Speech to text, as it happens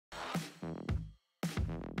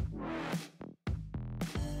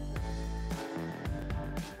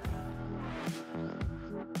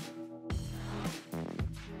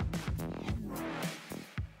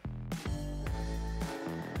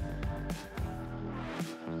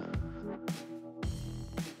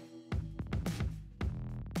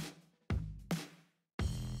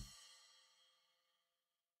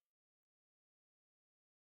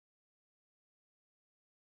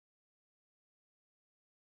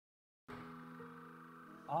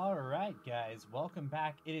All right, guys, welcome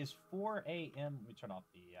back. It is 4 a.m. Let me turn off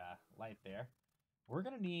the light there. We're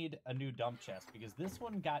going to need a new dump chest because this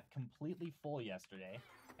one got completely full yesterday,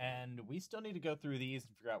 and we still need to go through these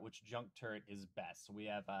and figure out which junk turret is best. So we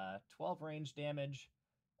have 12 range damage.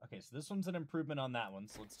 Okay, so this one's an improvement on that one,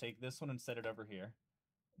 so let's take this one and set it over here.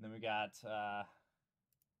 And then we got... that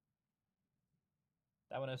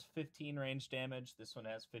one has 15 range damage. This one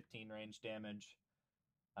has 15 range damage.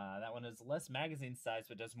 That one is less magazine size,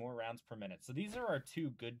 but does more rounds per minute. So these are our two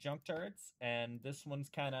good junk turrets, and this one's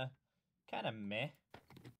kind of meh.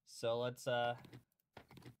 So let's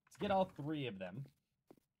get all three of them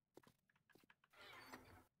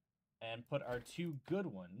and put our two good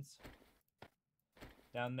ones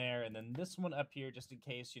down there, and then this one up here, just in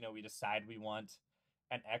case, you know, we decide we want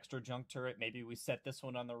an extra junk turret. Maybe we set this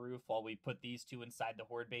one on the roof while we put these two inside the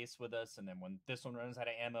horde base with us, and then when this one runs out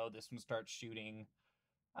of ammo, this one starts shooting.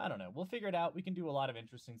 I don't know. We'll figure it out. We can do a lot of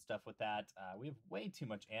interesting stuff with that. We have way too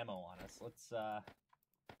much ammo on us. Let's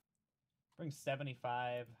bring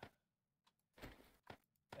 75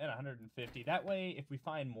 and 150. That way, if we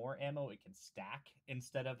find more ammo, it can stack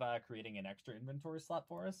instead of creating an extra inventory slot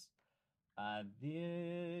for us.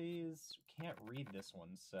 These can't read this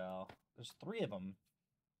one, so there's three of them.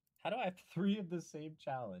 How do I have three of the same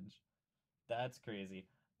challenge? That's crazy.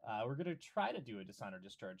 We're going to try to do a Dishonor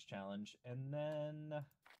Discharge challenge, and then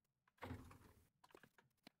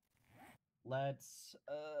let's,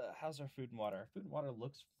 how's our food and water? Our food and water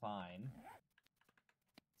looks fine.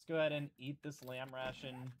 Let's go ahead and eat this lamb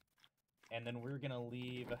ration, and then we're going to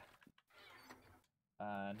leave,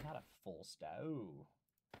 not a full stack. Ooh.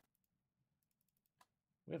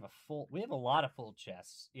 We have a lot of full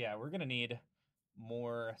chests. Yeah, we're going to need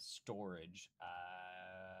more storage.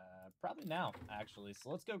 Probably now, actually. So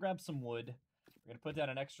let's go grab some wood. We're going to put down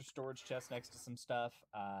an extra storage chest next to some stuff.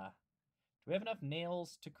 Do we have enough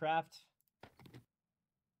nails to craft?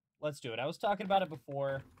 Let's do it. I was talking about it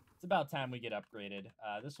before. It's about time we get upgraded.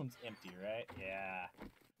 This one's empty, right? Yeah.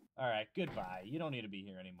 All right, goodbye. You don't need to be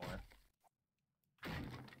here anymore.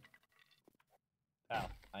 Oh,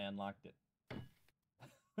 I unlocked it.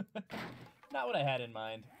 Not what I had in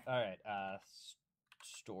mind. All right,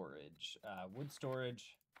 storage. Wood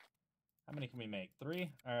storage. How many can we make? 3?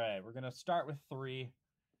 All right, we're going to start with 3.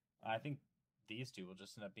 I think these two will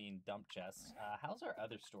just end up being dump chests. How's our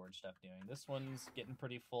other storage stuff doing? This one's getting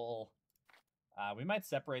pretty full. We might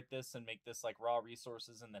separate this and make this like raw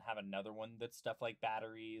resources and then have another one that's stuff like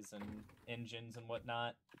batteries and engines and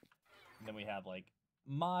whatnot. And then we have like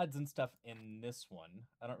mods and stuff in this one.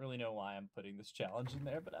 I don't really know why I'm putting this challenge in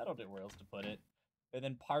there, but I don't know where else to put it. And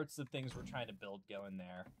then parts of things we're trying to build go in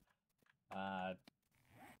there.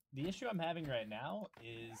 The issue I'm having right now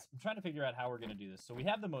is I'm trying to figure out how we're going to do this. So we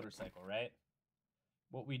have the motorcycle, right?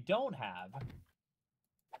 What we don't have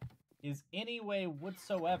is any way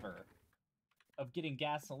whatsoever of getting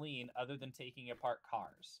gasoline other than taking apart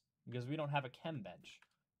cars. Because we don't have a chem bench.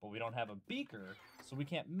 But we don't have a beaker, so we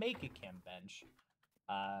can't make a chem bench.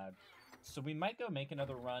 So we might go make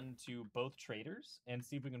another run to both traders and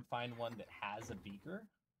see if we can find one that has a beaker.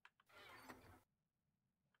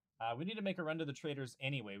 We need to make a run to the traders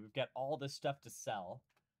anyway. We've got all this stuff to sell.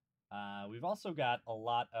 We've also got a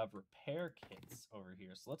lot of repair kits over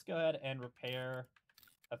here. So let's go ahead and repair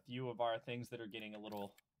a few of our things that are getting a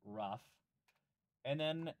little rough. And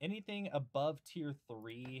then anything above tier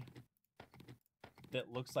 3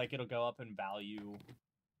 that looks like it'll go up in value,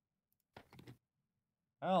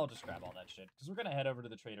 I'll just grab all that shit, because we're going to head over to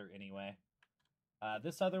the trader anyway.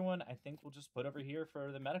 This other one, I think we'll just put over here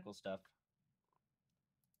for the medical stuff.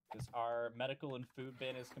 Because our medical and food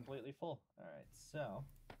bin is completely full. Alright, so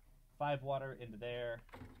 5 water into there.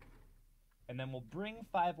 And then we'll bring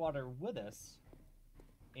 5 water with us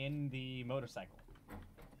in the motorcycle.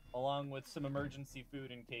 Along with some emergency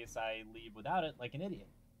food in case I leave without it like an idiot.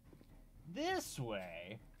 This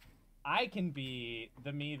way, I can be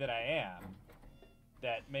the me that I am,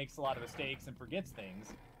 that makes a lot of mistakes and forgets things,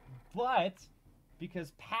 but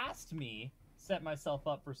because past me set myself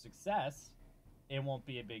up for success, it won't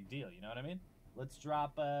be a big deal, you know what I mean? Let's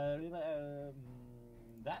drop that,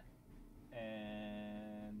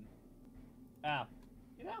 and,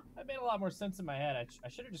 you know, that made a lot more sense in my head. I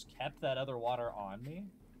should have just kept that other water on me.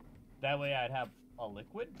 That way I'd have a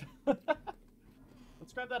liquid.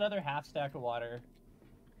 Let's grab that other half stack of water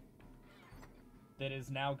that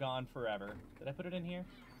is now gone forever. Did I put it in here?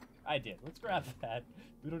 I did. Let's grab that.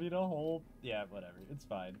 We don't need a whole... Yeah, whatever. It's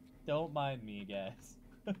fine. Don't mind me, guys.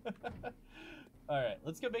 Alright,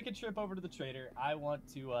 let's go make a trip over to the trader. I want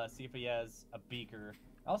to see if he has a beaker.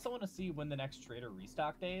 I also want to see when the next trader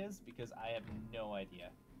restock day is, because I have no idea.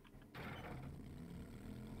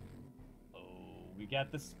 We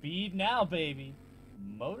got the speed now, baby.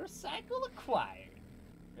 Motorcycle acquired.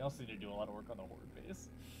 We also need to do a lot of work on the horde base.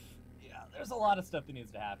 Yeah, there's a lot of stuff that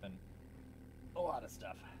needs to happen. A lot of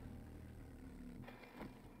stuff.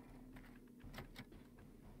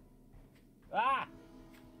 Ah!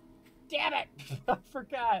 Damn it! I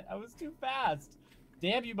forgot. I was too fast.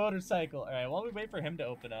 Damn you, motorcycle. Alright, while we wait for him to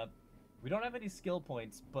open up, we don't have any skill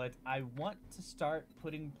points, but I want to start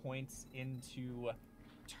putting points into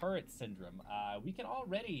turret syndrome. We can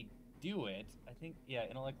already do it. I think, yeah,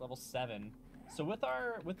 intellect level 7. So with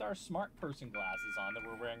our smart person glasses on that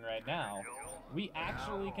we're wearing right now, we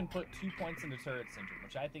actually can put 2 points into turret syndrome,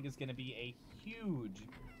 which I think is going to be a huge,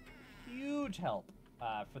 huge help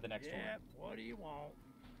for the next one. What do you want?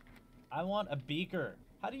 I want a beaker.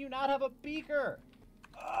 How do you not have a beaker?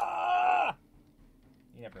 Ah!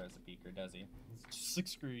 He never has a beaker, does he? He's just like,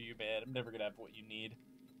 screw you, man. I'm never gonna have what you need.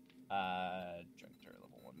 Junk turret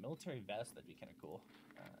level 1. Military vest, that'd be kind of cool.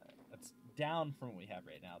 That's down from what we have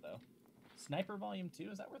right now, though. Sniper volume 2,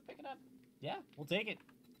 is that worth picking up? Yeah, we'll take it.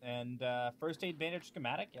 And first aid bandage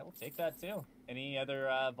schematic, yeah, we'll take that too. Any other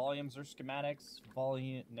volumes or schematics?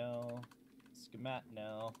 Volume, no. Schemat,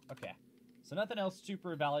 no. Okay. So nothing else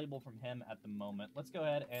super valuable from him at the moment. Let's go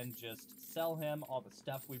ahead and just sell him all the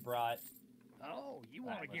stuff we brought. Oh, you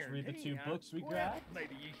want to let's read the 2 huh? books we Well, grabbed.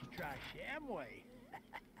 maybe you should try Shamway.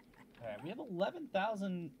 Alright, we have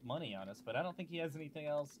 11,000 money on us, but I don't think he has anything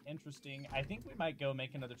else interesting. I think we might go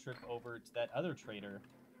make another trip over to that other trader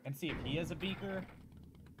and see if he has a beaker.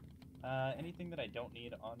 Anything that I don't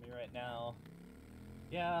need on me right now?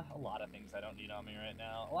 Yeah, a lot of things I don't need on me right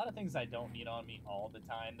now. A lot of things I don't need on me all the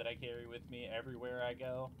time that I carry with me everywhere I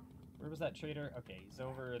go. Where was that trader? Okay, he's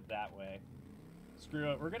over that way.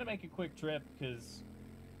 Screw it. We're going to make a quick trip because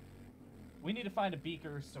we need to find a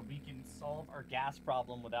beaker so we can solve our gas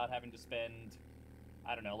problem without having to spend,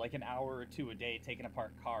 I don't know, like an hour or 2 a day taking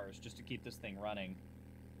apart cars just to keep this thing running.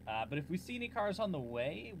 But if we see any cars on the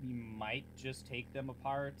way, we might just take them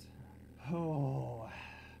apart. Oh,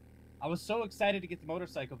 I was so excited to get the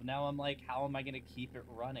motorcycle, but now I'm like, how am I going to keep it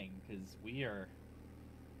running? Because we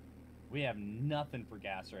have nothing for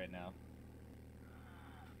gas right now.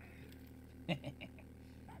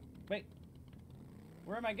 Wait,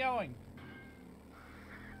 where am I going?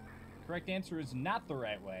 Correct answer is not the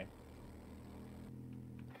right way.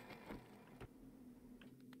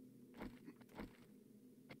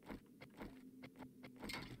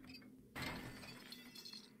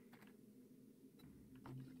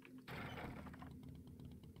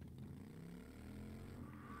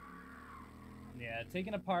 Yeah,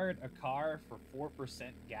 taking apart a car for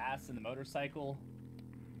 4% gas in the motorcycle.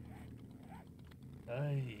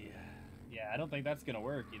 Yeah, I don't think that's gonna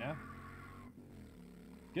work, you know?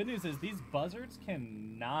 Good news is these buzzards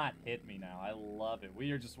cannot hit me now. I love it.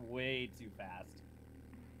 We are just way too fast.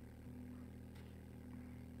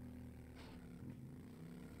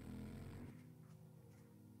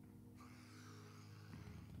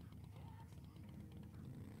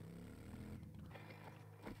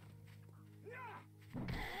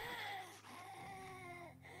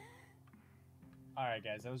 Alright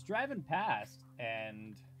guys, I was driving past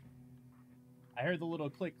and I heard the little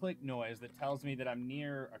click-click noise that tells me that I'm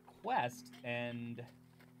near a quest, and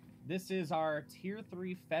this is our Tier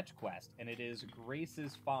 3 fetch quest, and it is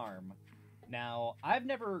Grace's Farm. Now, I've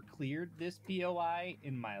never cleared this POI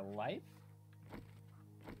in my life,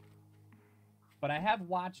 but I have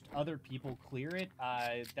watched other people clear it.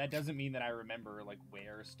 That doesn't mean that I remember, like,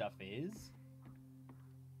 where stuff is.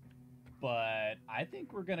 But I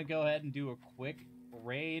think we're going to go ahead and do a quick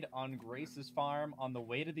raid on Grace's Farm on the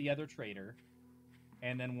way to the other trader.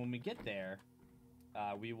 And then when we get there,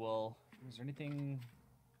 we will... Is there anything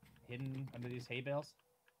hidden under these hay bales?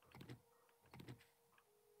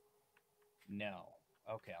 No.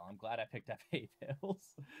 Okay, well, I'm glad I picked up hay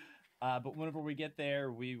bales. But whenever we get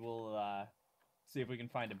there, we will see if we can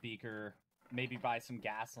find a beaker, maybe buy some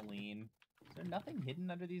gasoline. Is there nothing hidden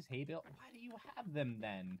under these hay bales? Why do you have them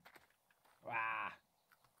then?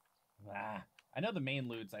 I know the main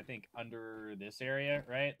loot's, I think, under this area,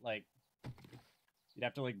 right? Like, you'd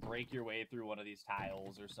have to, like, break your way through one of these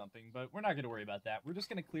tiles or something, but we're not going to worry about that. We're just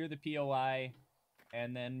going to clear the POI,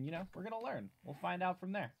 and then, you know, we're going to learn. We'll find out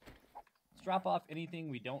from there. Let's drop off anything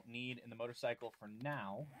we don't need in the motorcycle for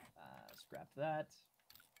now. Scrap that.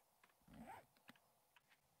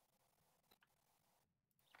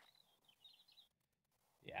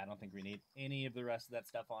 Yeah, I don't think we need any of the rest of that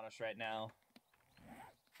stuff on us right now.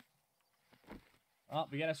 Oh,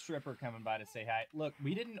 we got a stripper coming by to say hi. Look,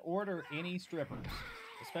 we didn't order any strippers.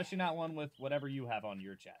 Especially not one with whatever you have on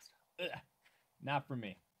your chest. Ugh. Not for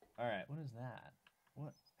me. Alright, what is that?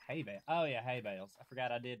 What? Hay bale. Oh, yeah, hay bales. I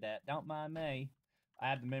forgot I did that. Don't mind me. I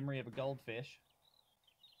have the memory of a goldfish.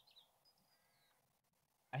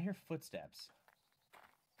 I hear footsteps.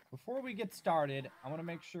 Before we get started, I want to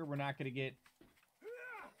make sure we're not going to get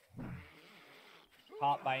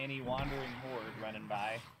caught by any wandering horde running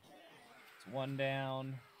by. It's one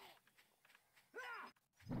down.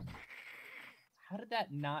 How did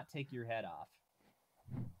that not take your head off?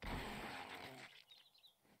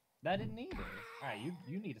 That didn't either. All right,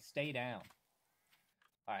 you need to stay down.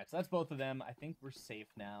 All right, so that's both of them. I think we're safe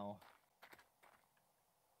now.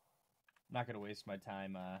 I'm not going to waste my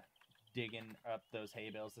time digging up those hay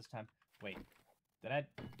bales this time. Wait, did I...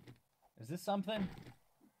 Is this something?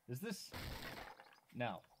 Is this...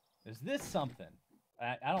 No. Is this something?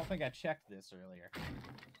 I don't think I checked this earlier.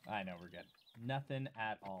 I know, we're good. Nothing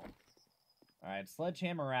at all. Alright,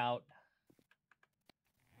 sledgehammer out.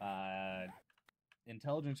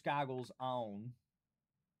 Intelligence goggles on.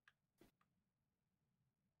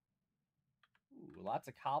 Ooh, lots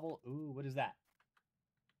of cobble. Ooh, what is that?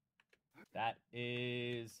 That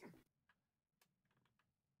is...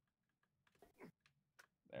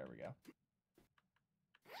 There we go.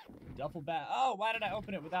 Duffel bag. Oh, why did I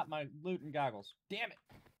open it without my loot and goggles? Damn it.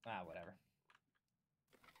 Ah, whatever.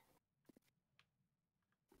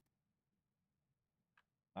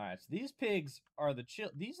 All right, so these pigs are the chill.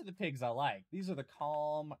 These are the pigs I like. These are the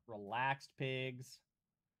calm, relaxed pigs.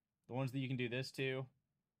 The ones that you can do this to.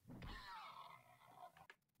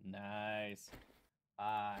 Nice.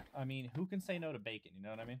 I mean, who can say no to bacon? You know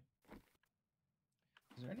what I mean?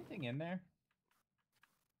 Is there anything in there?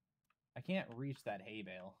 I can't reach that hay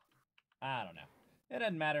bale. I don't know. It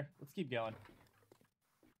doesn't matter. Let's keep going.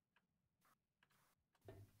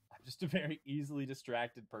 I'm just a very easily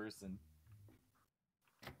distracted person.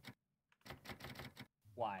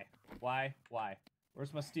 Why? Why? Why?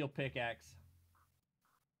 Where's my steel pickaxe?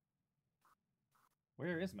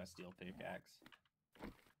 Where is my steel pickaxe?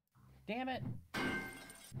 Damn it!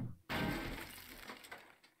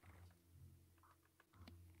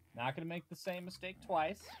 Not gonna make the same mistake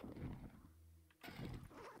twice.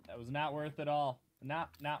 That was not worth it all. Not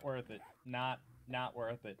worth it. Not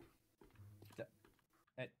worth it.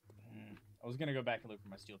 I was gonna go back and look for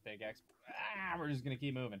my steel pickaxe. We're just gonna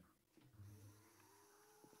keep moving.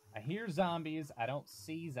 I hear zombies. I don't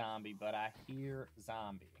see zombie, but I hear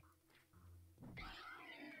zombie.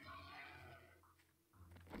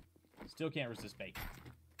 Still can't resist bacon.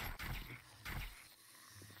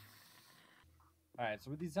 Alright,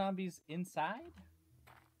 so were these zombies inside?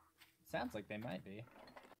 Sounds like they might be.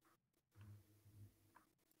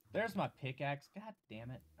 There's my pickaxe. God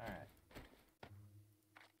damn it. Alright.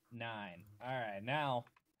 9. Alright, now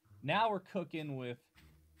we're cooking with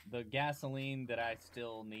the gasoline that I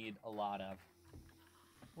still need a lot of.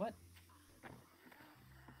 What?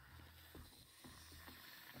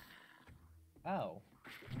 Oh.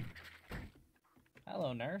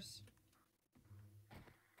 Hello, nurse.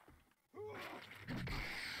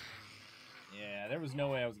 Yeah, there was no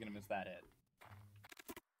way I was gonna miss that hit.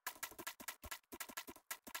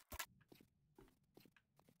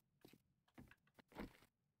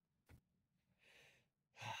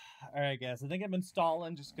 Alright, guys, I think I've been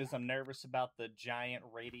stalling just because I'm nervous about the giant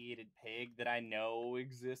radiated pig that I know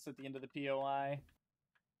exists at the end of the POI.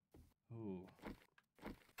 Ooh.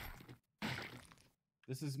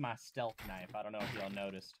 This is my stealth knife. I don't know if y'all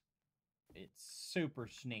noticed. It's super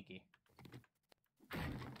sneaky.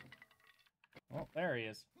 Oh, there he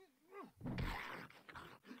is.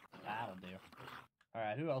 That'll do.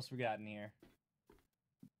 Alright, who else we got in here?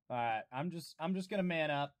 Alright, I'm just gonna man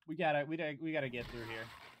up. We gotta get through here.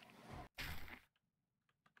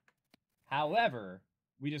 However,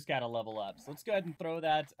 we just gotta level up. So let's go ahead and throw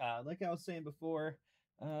that. Like I was saying before.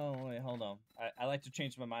 Oh, wait, hold on. I like to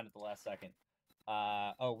change my mind at the last second.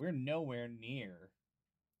 Oh, we're nowhere near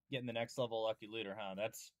getting the next level Lucky Looter, huh?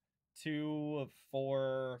 That's 2,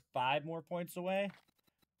 4, 5 more points away.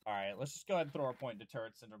 All right, let's just go ahead and throw our point into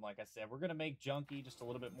Turret Syndrome. Like I said, we're gonna make Junkie just a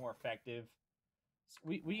little bit more effective.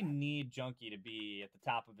 We need Junkie to be at the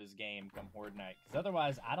top of his game come Horde Night, because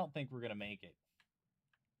otherwise, I don't think we're gonna make it.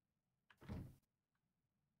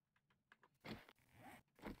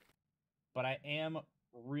 But I am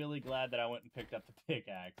really glad that I went and picked up the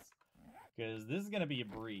pickaxe, because this is going to be a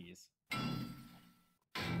breeze.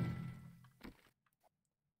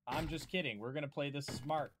 I'm just kidding. We're going to play this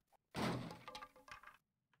smart.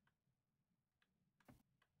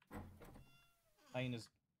 I can just...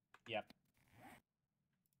 Yep.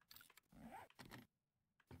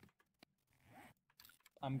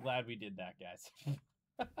 I'm glad we did that, guys.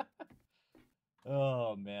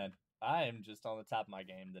 Oh, man. I am just on the top of my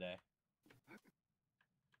game today.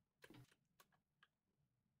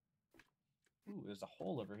 Ooh, there's a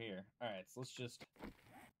hole over here. All right, so let's just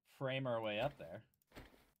frame our way up there.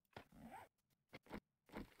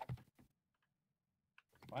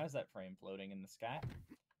 Why is that frame floating in the sky?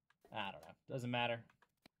 I don't know. Doesn't matter.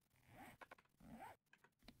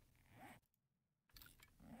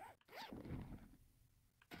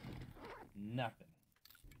 Nothing.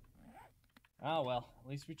 Oh, well, at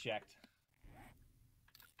least we checked.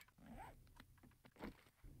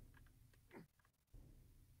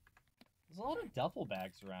 There's a lot of duffel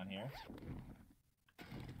bags around here.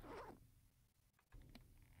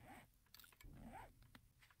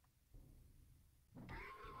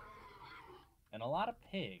 And a lot of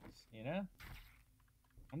pigs, you know?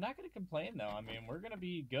 I'm not going to complain, though. I mean, we're going to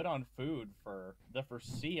be good on food for the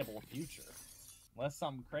foreseeable future. Unless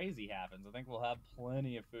something crazy happens. I think we'll have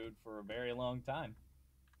plenty of food for a very long time.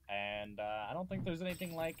 And I don't think there's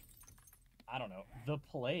anything like, I don't know, the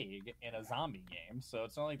plague in a zombie game. So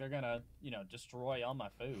it's not like they're going to, you know, destroy all my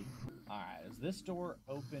food. Alright, is this door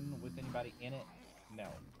open with anybody in it? No.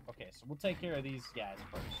 Okay, so we'll take care of these guys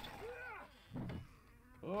first.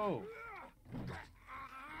 Oh.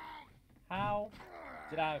 How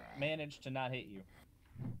did I manage to not hit you?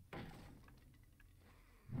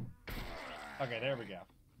 Okay, there we go.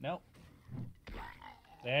 Nope.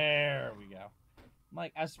 There we go.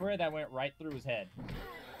 Mike, I swear that went right through his head.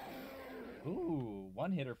 Ooh,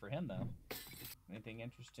 one hitter for him, though. Anything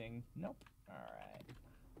interesting? Nope. Alright.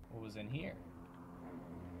 What was in here?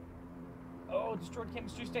 Oh, destroyed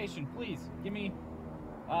chemistry station. Please, give me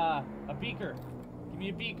a beaker. Give me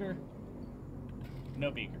a beaker.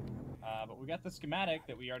 No beaker. But we got the schematic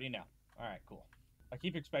that we already know. Alright, cool. I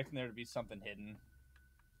keep expecting there to be something hidden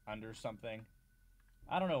under something.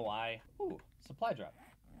 I don't know why. Ooh, supply drop.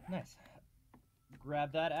 Nice.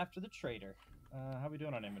 Grab that after the trader. How we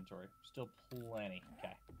doing on inventory? Still plenty.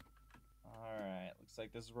 Okay. Alright, looks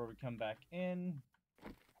like this is where we come back in.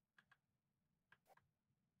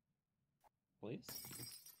 Please.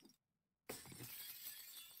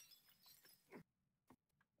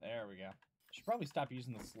 There we go. I should probably stop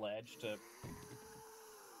using the sledge to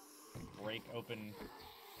break open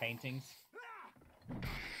paintings.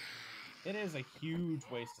 It is a huge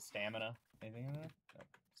waste of stamina. Anything in there? No.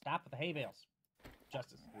 Stop with the hay bales.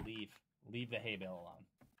 Justice, leave. Leave the hay bale alone.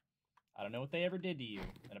 I don't know what they ever did to you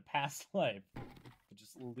in a past life, but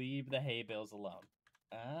just leave the hay bales alone.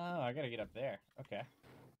 Oh, I gotta get up there. Okay.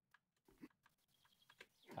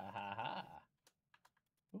 Ha ha ha.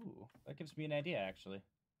 Ooh, that gives me an idea, actually.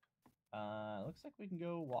 Looks like we can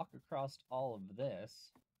go walk across all of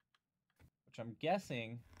this, which I'm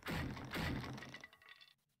guessing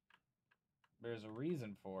there's a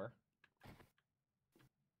reason for.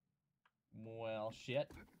 Well,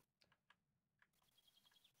 shit.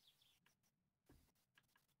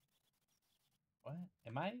 What?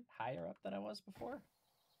 Am I higher up than I was before?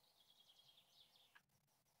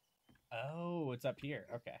 Oh, it's up here.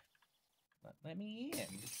 Okay. Let me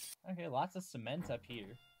in. Okay, lots of cement up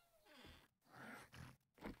here.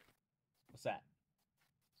 What's that?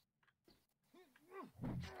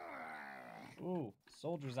 Ooh,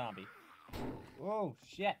 soldier zombie. Whoa,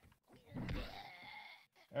 shit.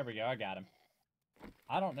 There we go, I got him.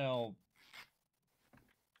 I don't know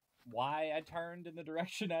why I turned in the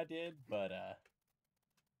direction I did, but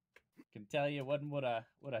can tell you it wasn't what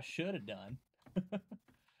I should have done.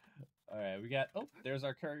 Alright, we got, oh, there's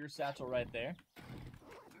our courier satchel right there.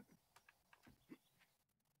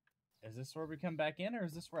 Is this where we come back in, or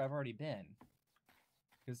is this where I've already been?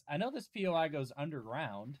 Because I know this POI goes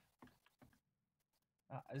underground.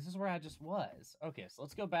 This is where I just was. Okay, so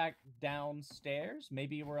let's go back downstairs.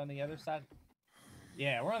 Maybe we're on the other side.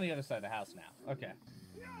 Yeah, we're on the other side of the house now. Okay.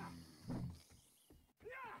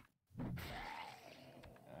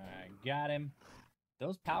 Alright, got him.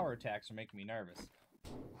 Those power attacks are making me nervous.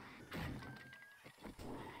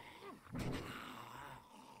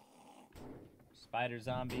 Spider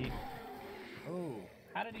zombie. Oh,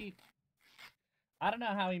 how did he... I don't know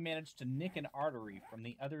how he managed to nick an artery from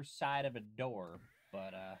the other side of a door,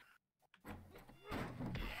 but,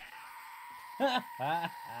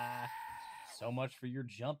 so much for your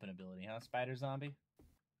jumping ability, huh, Spider Zombie?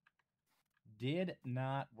 Did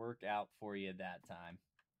not work out for you that time.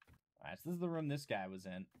 Alright, so this is the room this guy was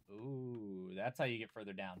in. Ooh, that's how you get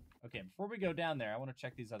further down. Okay, before we go down there, I want to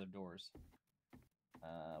check these other doors.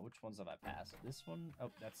 Which ones have I passed? This one?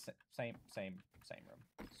 Oh, that's same room.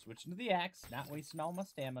 Switching to the axe, not wasting all my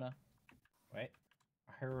stamina. Wait,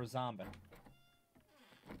 I hear a zombie.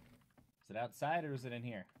 Is it outside or is it in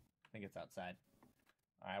here? I think it's outside.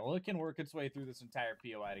 Alright, well, it can work its way through this entire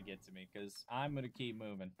POI to get to me, because I'm going to keep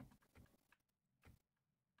moving.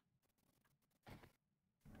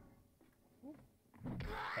 Ooh,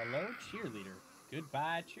 Hello, cheerleader.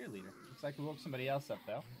 Goodbye, cheerleader. Looks like we woke somebody else up,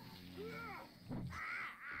 though.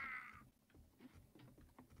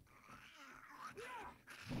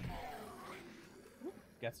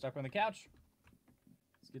 Got stuck on the couch.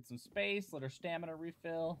 Let's get some space. Let our stamina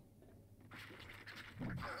refill.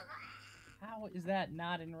 How is that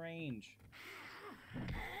not in range?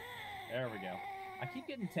 There we go. I keep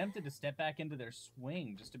getting tempted to step back into their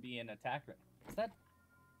swing just to be an attacker. Is that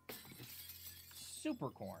super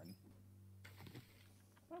corn?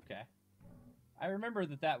 Okay. I remember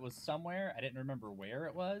that was somewhere. I didn't remember where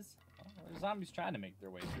it was. Oh, there's zombies trying to make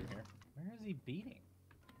their way through here. Where is he beating?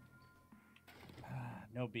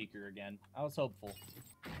 No beaker again. I was hopeful.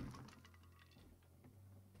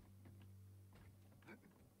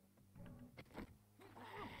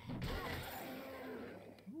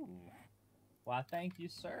 Ooh. Why, thank you,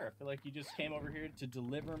 sir. I feel like you just came over here to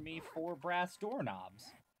deliver me 4 brass doorknobs.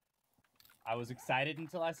 I was excited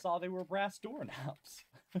until I saw they were brass doorknobs.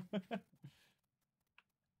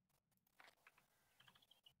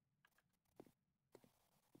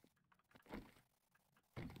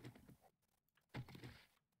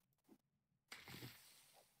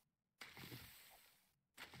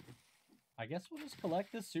 I guess we'll just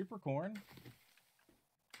collect this super corn.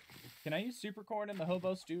 Can I use super corn in the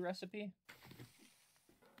hobo stew recipe?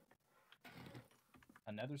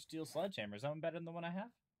 Another steel sledgehammer. Is that one better than the one I have?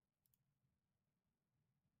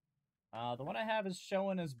 The one I have is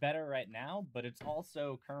showing as better right now, but it's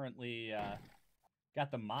also currently got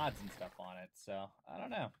the mods and stuff on it, so I don't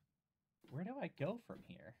know. Where do I go from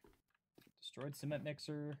here? Destroyed cement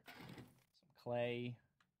mixer, some clay.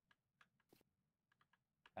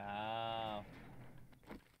 Oh.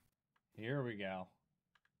 Here we go.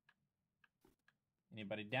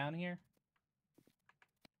 Anybody down here?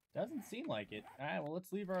 Doesn't seem like it. Alright, well,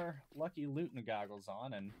 let's leave our lucky looting goggles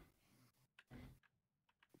on and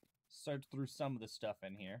search through some of the stuff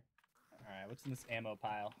in here. Alright, what's in this ammo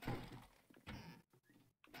pile?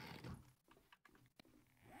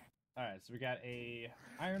 Alright, so we got a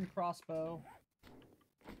iron crossbow.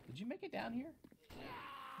 Did you make it down here?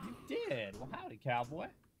 You did. Well, howdy, cowboy.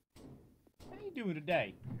 How you doing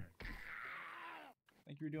today? I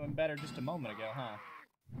think you were doing better just a moment ago, huh?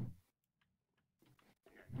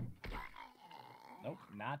 Nope,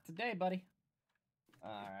 not today, buddy.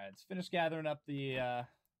 Alright, let's finish gathering up the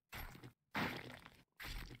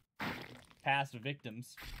past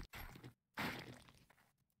victims.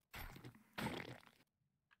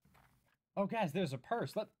 Oh, guys, there's a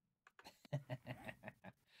purse. Let...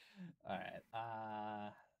 Alright,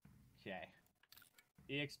 okay.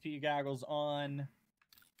 EXP goggles on.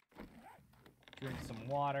 Drink some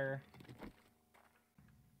water.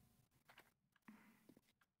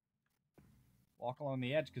 Walk along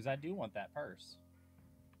the edge, because I do want that purse.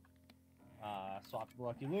 Swap to the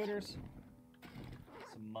lucky looters.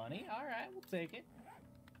 Some money. Alright, we'll take it.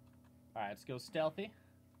 Alright, let's go stealthy.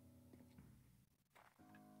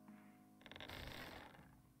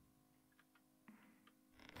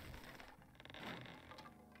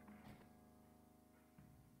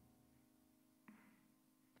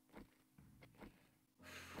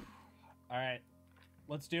 Alright,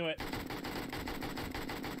 let's do it.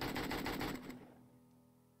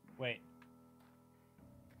 Wait.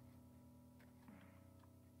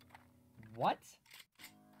 What?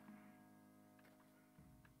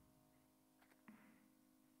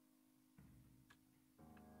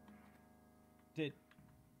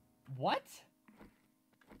 What?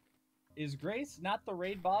 Is Grace not the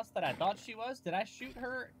raid boss that I thought she was? Did I shoot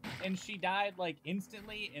her and she died, like,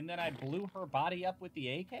 instantly, and then I blew her body up with the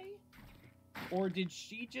AK? Or did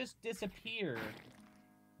she just disappear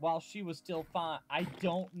while she was still fine? I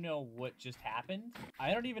don't know what just happened.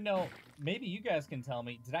 I don't even know. Maybe you guys can tell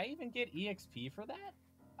me. Did I even get EXP for that?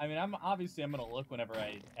 I mean, I'm gonna look whenever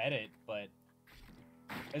I edit, but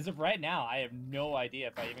as of right now, I have no idea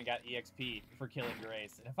if I even got EXP for killing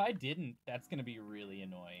Grace. And if I didn't, that's gonna be really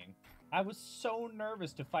annoying. I was so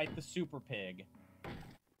nervous to fight the super pig.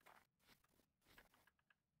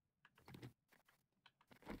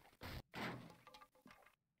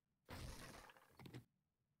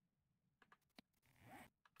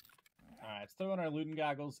 Alright, let's throw in our looting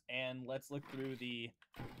goggles, and let's look through the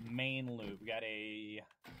main loot. We got a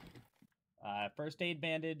first aid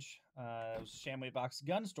bandage, Shamway box,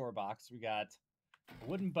 gun store box. We got a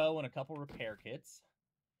wooden bow and a couple repair kits.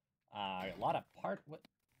 A lot of what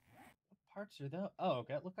parts are those? Oh,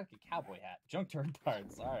 okay, it looked like a cowboy hat. Junk turret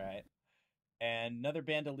parts, alright. And another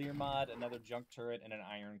bandolier mod, another junk turret, and an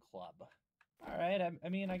iron club. Alright, I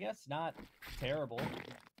mean, I guess not terrible.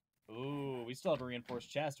 Ooh, we still have a reinforced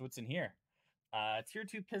chest. What's in here? Tier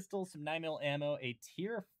 2 pistol, some 9mm ammo, a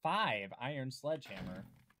Tier 5 iron sledgehammer.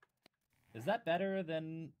 Is that better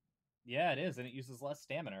than... Yeah, it is, and it uses less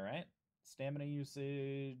stamina, right? Stamina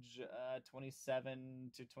usage,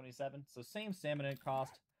 27 to 27. So same stamina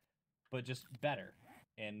cost, but just better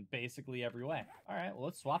in basically every way. All right, well,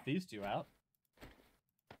 let's swap these two out.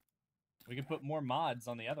 We can put more mods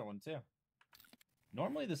on the other one, too.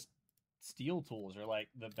 Normally, the steel tools are, like,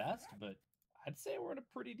 the best, but I'd say we're in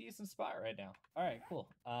a pretty decent spot right now. All right, cool.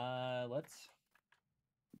 Let's...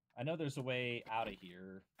 I know there's a way out of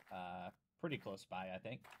here, pretty close by, I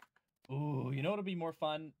think. Ooh, you know what'll be more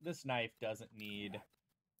fun? This knife doesn't need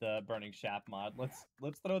the burning shaft mod.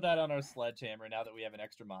 Let's throw that on our sledgehammer now that we have an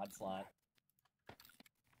extra mod slot.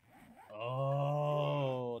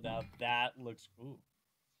 Oh, now that looks... Ooh.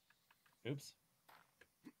 Oops.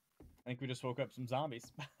 I think we just woke up some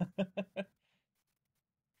zombies.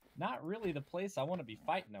 Not really the place I want to be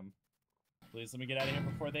fighting them. Please let me get out of here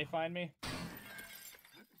before they find me.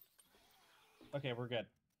 Okay, we're good.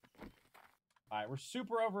 Alright, we're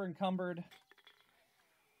super over encumbered.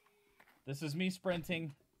 This is me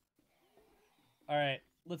sprinting. Alright,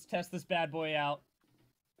 let's test this bad boy out.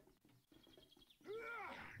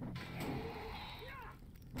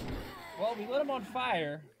 Well, we lit him on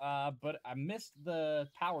fire, but I missed the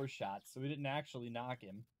power shot, so we didn't actually knock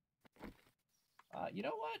him. You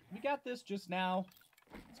know what? We got this just now.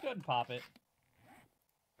 Let's go ahead and pop it.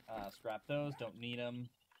 Scrap those. Don't need them.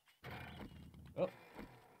 Oh.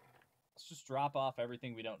 Let's just drop off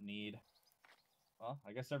everything we don't need. Well,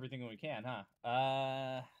 I guess everything we can, huh?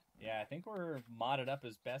 Yeah, I think we're modded up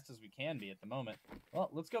as best as we can be at the moment.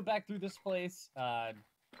 Well, let's go back through this place.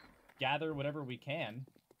 Gather whatever we can.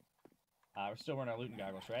 We're still wearing our looting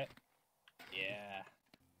goggles, right? Yeah.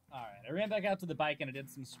 Alright, I ran back out to the bike and I did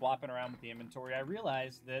some swapping around with the inventory. I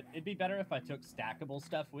realized that it'd be better if I took stackable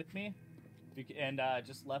stuff with me. And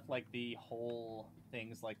just left, like, the whole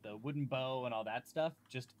things, like the wooden bow and all that stuff,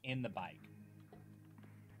 just in the bike.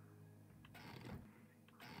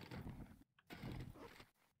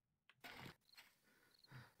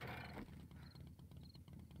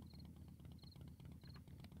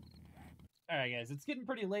 Alright, guys, it's getting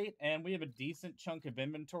pretty late, and we have a decent chunk of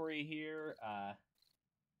inventory here.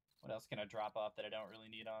 What else can I drop off that I don't really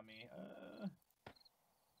need on me?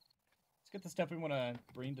 Let's get the stuff we want to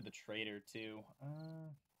bring to the trader, too.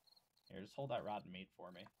 Here, just hold that rotten meat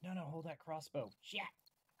for me. No, hold that crossbow. Shit!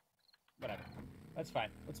 Whatever. That's fine.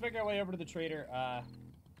 Let's make our way over to the trader.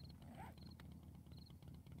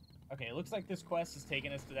 Okay, it looks like this quest is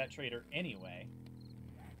taking us to that trader anyway.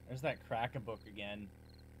 There's that crack-a-book again.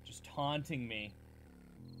 Just taunting me.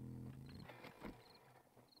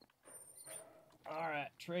 Alright,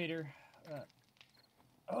 trader.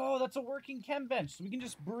 Oh, that's a working chem bench. So we can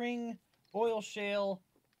just bring oil shale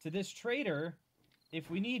to this trader if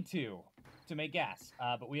we need to make gas.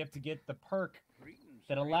 But we have to get the perk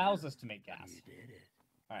that allows us to make gas. You did it.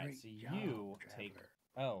 Alright, so Great you job, take...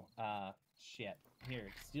 Traveler. Oh, shit. Here,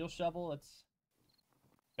 steel shovel. It's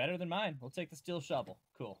better than mine. We'll take the steel shovel.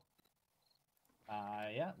 Cool.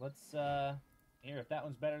 Yeah, let's, here, if that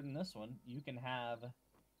one's better than this one, you can have,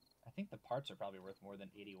 I think the parts are probably worth more than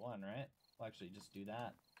 81, right? We'll actually just do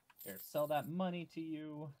that. Here, sell that money to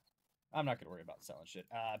you. I'm not gonna worry about selling shit.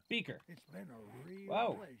 Beaker. It's been a real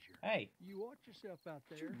Whoa. pleasure. Hey. You watch yourself out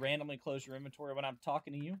Did there. you randomly close your inventory when I'm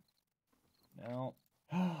talking to you? No.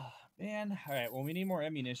 Man. Alright, well, we need more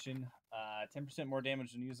ammunition. 10% more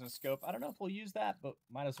damage than using a scope. I don't know if we'll use that, but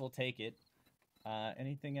might as well take it.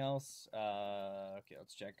 Anything else? Okay,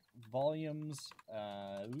 let's check. Volumes.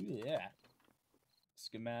 Yeah.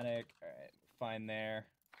 Schematic. Alright, fine there.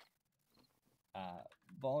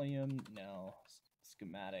 Volume. No.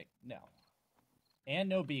 Schematic. No. And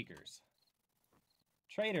no beakers.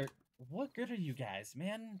 Trader, what good are you guys,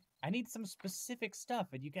 man? I need some specific stuff,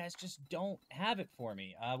 and you guys just don't have it for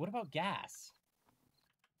me. What about gas?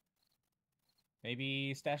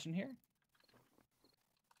 Maybe stash in here?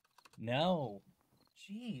 No.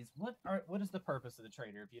 Jeez, what is the purpose of the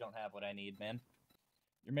trader if you don't have what I need, man?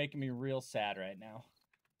 You're making me real sad right now.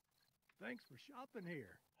 Thanks for shopping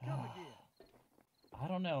here. Come again. I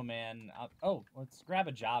don't know, man. Oh, let's grab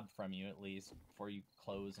a job from you at least before you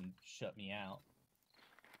close and shut me out.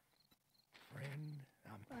 Friend,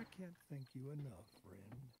 I can't thank you enough,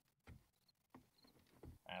 friend.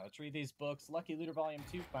 Alright, let's read these books. Lucky Looter Volume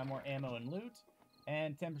 2, find more ammo and loot.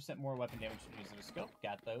 And 10% more weapon damage from using a scope.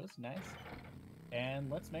 Got those. Nice. And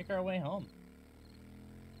let's make our way home.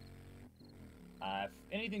 If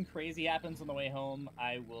anything crazy happens on the way home,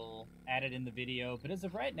 I will add it in the video. But as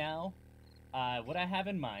of right now, what I have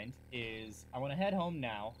in mind is I want to head home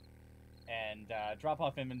now and drop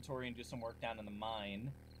off inventory and do some work down in the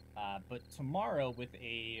mine. But tomorrow, with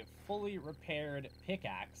a fully repaired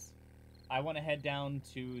pickaxe, I want to head down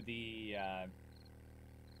to the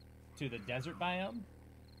desert biome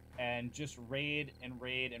and just raid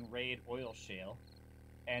oil shale.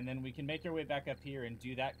 And then we can make our way back up here and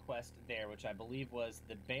do that quest there, which I believe was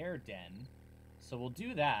the bear den. So we'll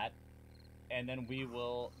do that, and then we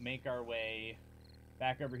will make our way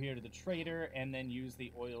back over here to the trader, and then use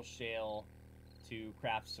the oil shale to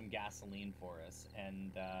craft some gasoline for us.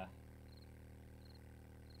 And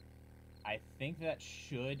I think that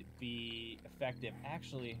should be effective.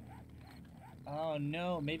 Actually, oh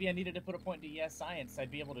no, maybe I needed to put a point into Yes Science.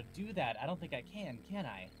 I'd be able to do that. I don't think I can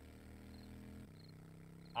I?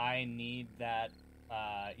 I need that,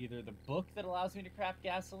 either the book that allows me to craft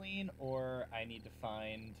gasoline, or I need to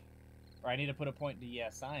find, or I need to put a point into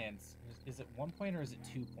Yes Science. Is it 1 point or is it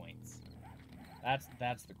 2 points?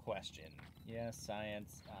 That's the question. Yes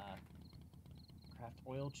Science, craft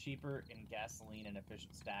oil cheaper in gasoline and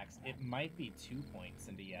efficient stacks. It might be 2 points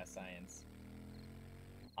into Yes Science.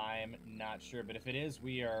 I'm not sure, but if it is,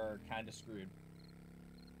 we are kind of screwed.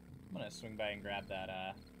 I'm gonna swing by and grab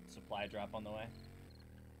that supply drop on the way.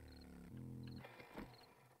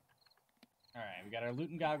 Alright, we got our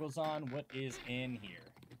looting goggles on. What is in here?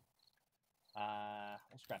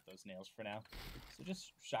 We'll scrap those nails for now. So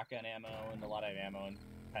just shotgun ammo and a lot of ammo and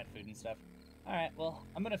pet food and stuff. Alright, well,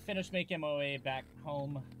 I'm going to finish making MOA back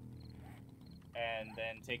home and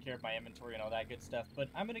then take care of my inventory and all that good stuff. But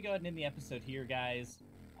I'm going to go ahead and end the episode here, guys.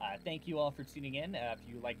 Thank you all for tuning in. If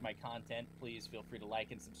you like my content, please feel free to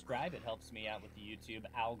like and subscribe. It helps me out with the YouTube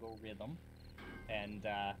algorithm. And,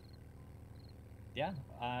 yeah,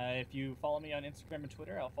 if you follow me on Instagram and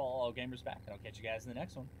Twitter, I'll follow all gamers back, and I'll catch you guys in the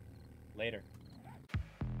next one. Later.